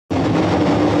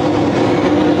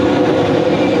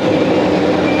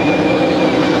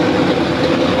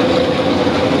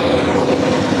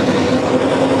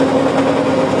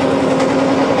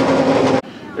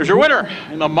your winner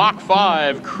in the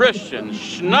Mach1, Christian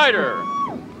Schneider.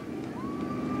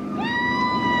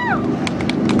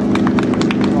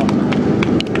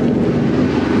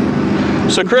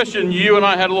 So Christian, you and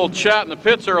I had a little chat in the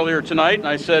pits earlier tonight, and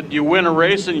I said you win a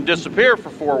race and you disappear for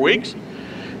 4 weeks.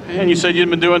 And you said you'd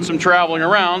been doing some traveling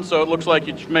around, so it looks like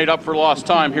you made up for lost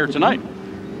time here tonight.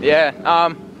 Yeah,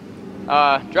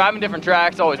 driving different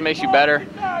tracks always makes you better.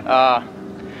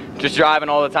 Just driving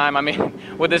all the time. I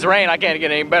mean, with this rain, I can't get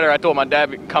any better. I told my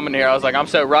dad coming here, I was like, I'm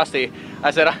so rusty.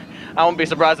 I said, I won't be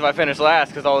surprised if I finish last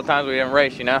because all the times we didn't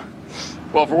race, you know?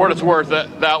 Well, for what it's worth,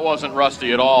 that wasn't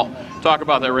rusty at all. Talk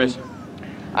about that race.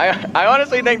 I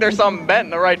honestly think there's something bent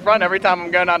in the right front. Every time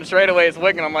I'm going down the straightaway, it's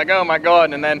wicking. I'm like, oh my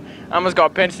God. And then I almost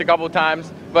got pinched a couple of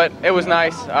times, but it was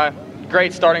nice.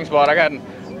 Great starting spot. I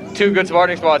got 2 good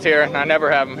starting spots here, and I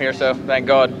never have them here, so thank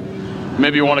God.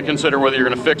 Maybe you want to consider whether you're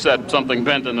going to fix that something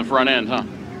bent in the front end, huh?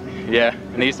 Yeah,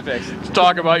 it needs to fix. Let's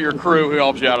talk about your crew who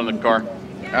helps you out in the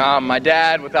car. My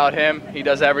dad, without him, he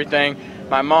does everything.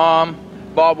 My mom,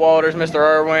 Bob Walters, Mr.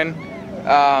 Irwin,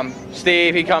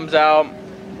 Steve, he comes out.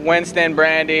 Winston,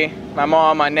 Brandy, my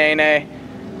mom, my Nene,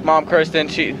 Mom Kristen,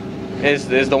 she is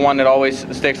the one that always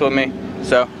sticks with me.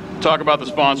 So talk about the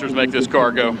sponsors make this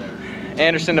car go.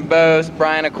 Anderson the Bose,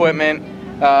 Bryan Equipment,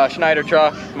 Schneider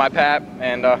Truck, my pap,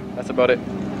 and that's about it.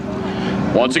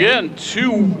 Once again,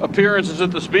 2 appearances at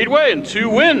the Speedway and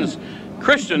 2 wins.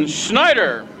 Christian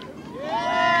Schneider.